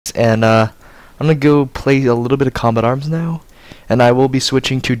fixed, and I'm gonna go play a little bit of Combat Arms now, and I will be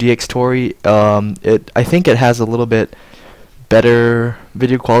switching to DxTory. I think it has a little bit better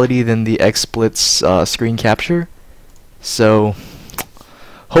video quality than the XSplit's screen capture, so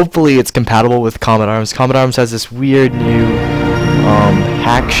hopefully it's compatible with Combat Arms. Combat Arms has this weird new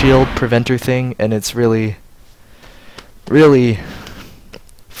hack shield preventer thing, and it's really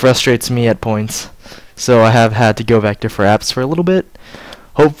frustrates me at points. So I have had to go back to Fraps for a little bit.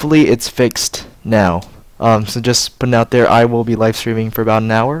 Hopefully it's fixed now. So just putting out there, I will be live streaming for about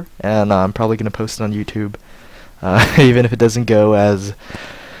an hour, and I'm probably gonna post it on YouTube, even if it doesn't go as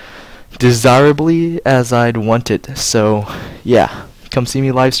desirably as I'd want it. So yeah, come see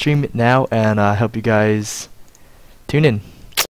me live stream now, and I hope you guys tune in.